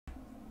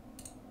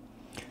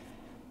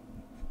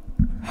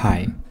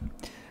Hi,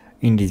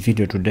 in this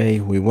video today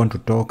we want to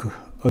talk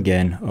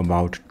again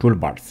about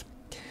toolbars.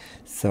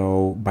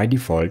 So by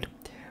default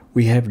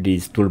we have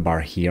this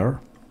toolbar here,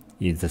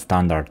 is the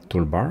standard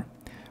toolbar,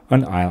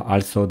 and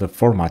also the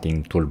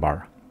formatting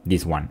toolbar,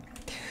 this one.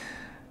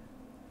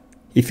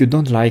 If you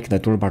don't like the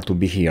toolbar to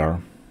be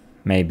here,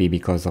 maybe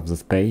because of the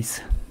space,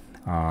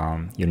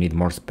 you need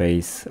more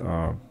space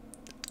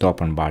top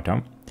and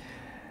bottom,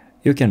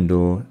 you can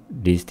do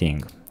this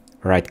thing: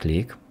 right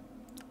click,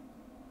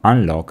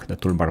 unlock the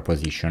toolbar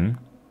position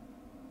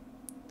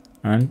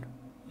and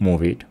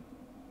move it,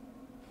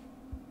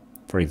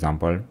 for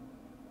example,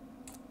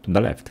 to the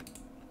left.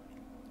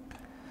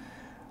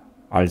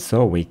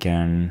 Also we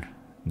can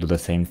do the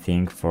same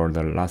thing for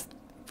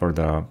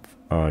the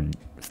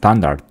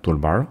standard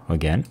toolbar.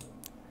 Again,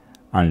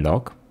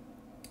 unlock,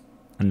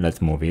 and let's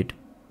move it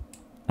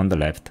on the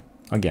left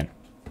again.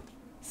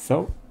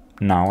 So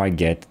now I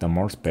get the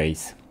more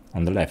space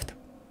on the left,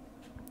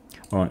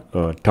 on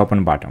top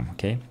and bottom.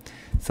 Okay,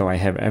 so I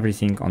have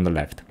everything on the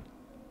left.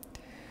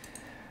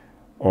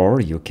 Or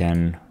you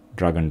can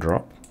drag and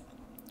drop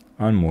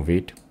and move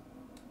it,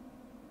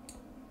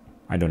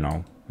 I don't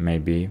know,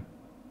 maybe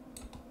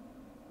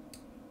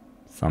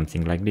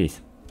something like this,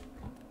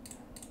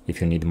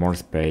 if you need more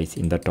space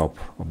in the top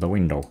of the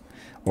window.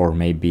 Or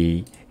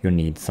maybe you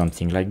need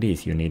something like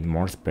this, you need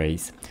more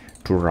space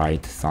to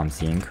write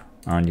something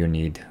and you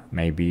need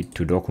maybe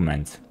two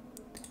documents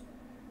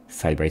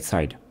side by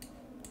side.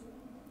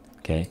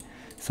 Okay,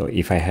 so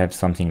if I have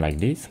something like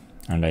this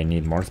and I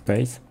need more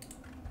space,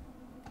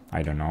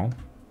 I don't know,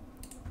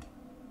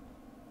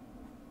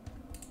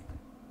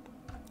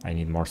 I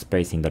need more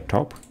space in the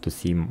top to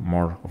see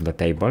more of the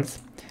tables,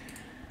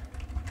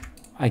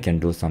 I can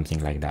do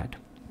something like that.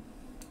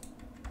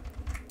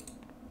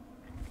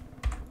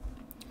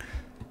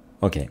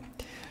 Okay,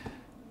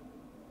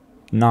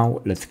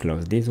 now let's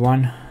close this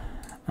one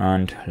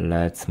and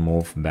let's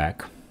move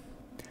back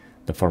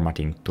the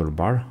formatting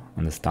toolbar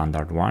on the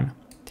standard one.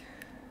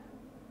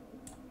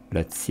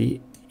 Let's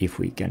see if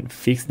we can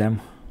fix them.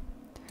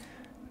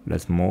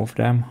 Let's move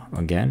them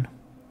again.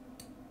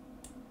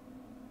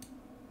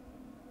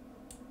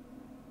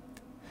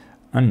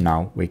 And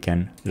now we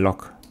can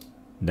lock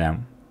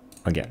them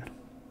again.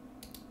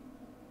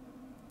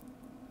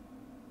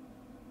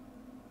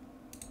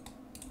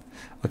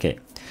 Okay,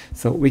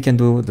 so we can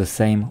do the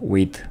same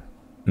with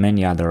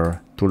many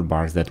other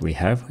toolbars that we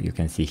have. You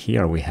can see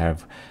here we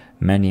have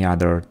many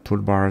other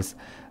toolbars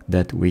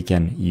that we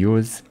can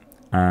use,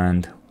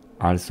 and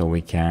also we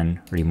can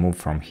remove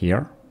from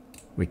here.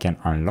 We can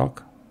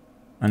unlock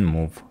and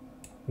move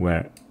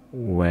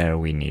where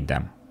we need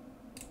them.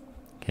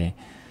 Okay,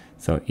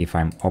 so if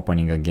I'm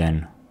opening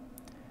again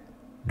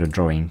the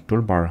drawing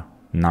toolbar,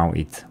 now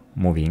it's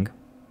moving,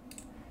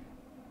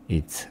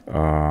 it's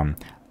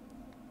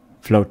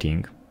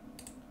floating.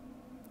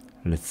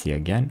 Let's see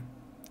again.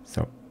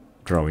 So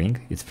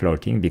drawing is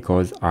floating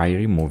because I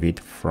remove it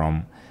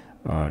from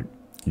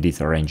this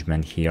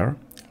arrangement here.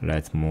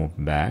 Let's move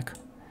back,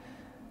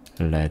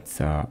 let's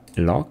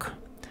lock,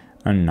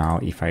 and now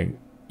if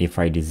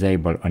I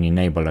disable and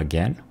enable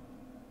again,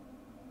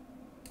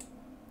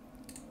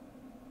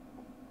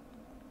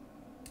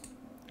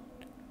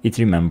 it's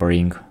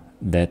remembering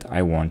that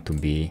I want to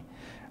be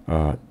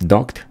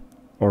docked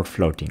or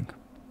floating.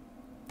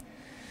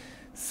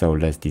 So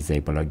let's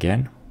disable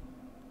again.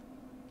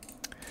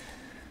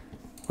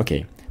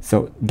 Okay,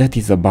 so that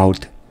is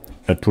about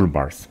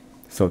toolbars.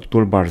 So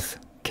toolbars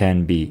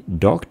can be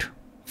docked,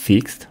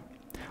 fixed,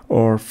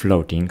 or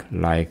floating,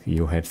 like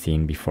you have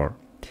seen before.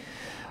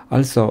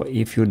 Also,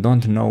 if you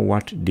don't know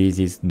what this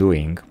is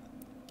doing,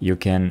 you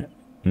can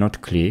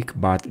not click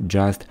but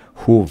just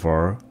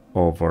hover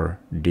over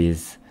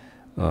these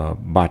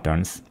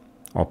buttons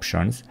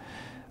options,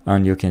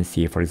 and you can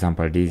see, for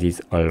example, this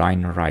is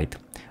align right,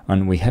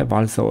 and we have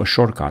also a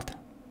shortcut,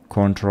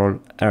 Control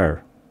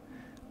R,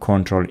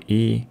 Control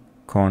E,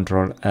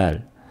 Control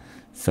L.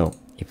 So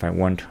if I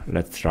want,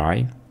 let's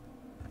try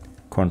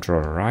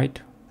Control right,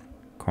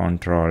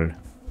 Control,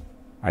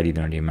 I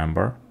didn't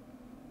remember,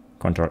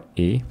 Control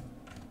E,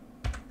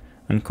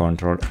 and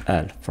Control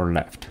L for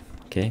left.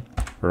 Okay,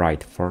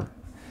 right for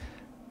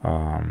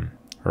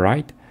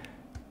right,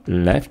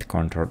 left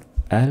Control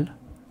L,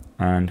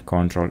 and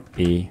Control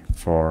E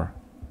for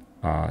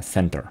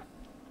center.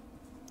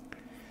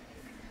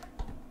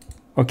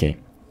 Okay,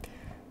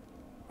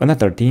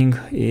 another thing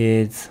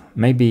is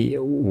maybe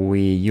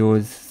we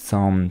use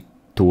some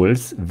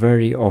tools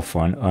very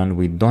often and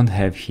we don't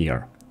have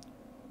here.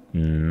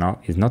 No,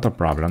 it's not a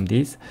problem.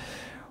 This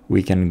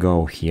we can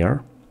go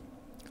here,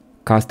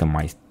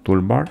 customize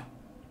toolbar,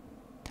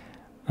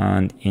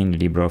 and in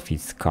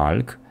LibreOffice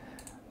Calc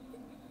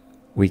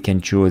we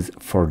can choose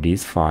for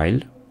this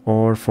file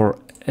or for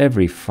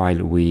every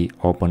file we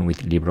open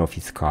with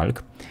LibreOffice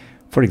Calc.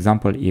 For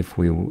example, if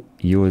we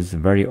use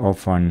very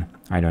often,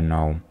 I don't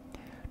know,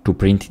 to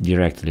print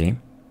directly,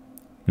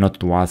 not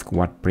to ask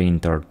what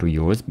printer to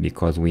use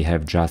because we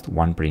have just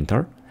one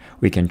printer,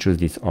 we can choose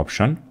this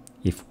option.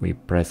 If we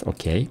press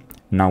OK,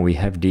 now we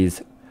have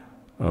this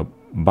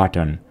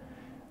button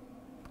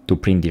to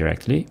print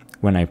directly.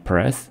 When I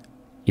press,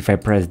 if I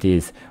press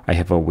this, I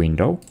have a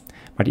window,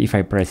 but if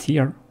I press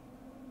here,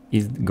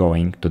 it's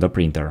going to the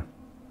printer.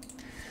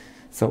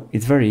 So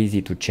it's very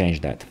easy to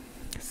change that.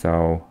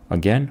 So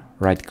again,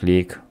 right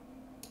click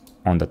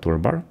on the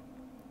toolbar,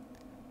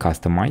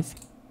 customize,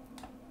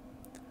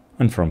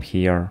 and from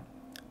here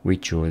we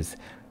choose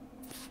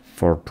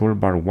for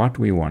toolbar what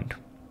we want,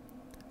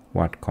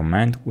 what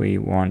command we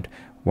want,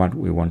 what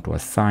we want to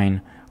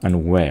assign,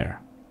 and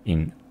where,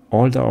 in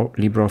all the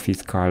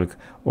LibreOffice Calc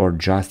or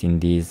just in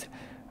this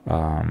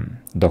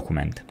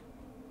document.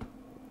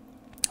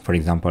 For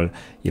example,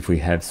 if we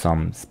have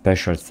some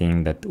special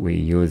thing that we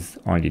use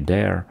only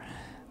there,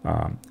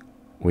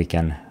 we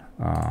can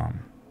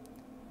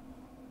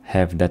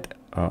have that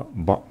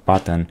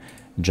button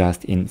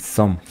just in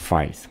some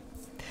files.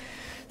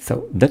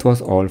 So that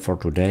was all for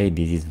today.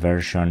 This is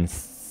version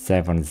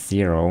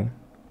 7.0.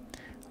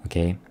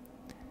 Okay.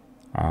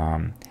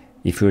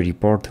 If you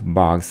report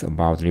bugs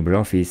about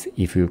LibreOffice,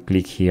 if you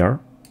click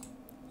here,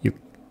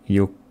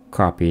 you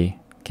copy,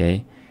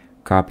 okay,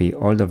 copy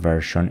all the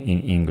version in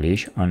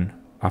English, and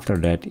after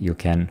that you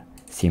can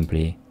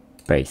simply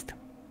paste.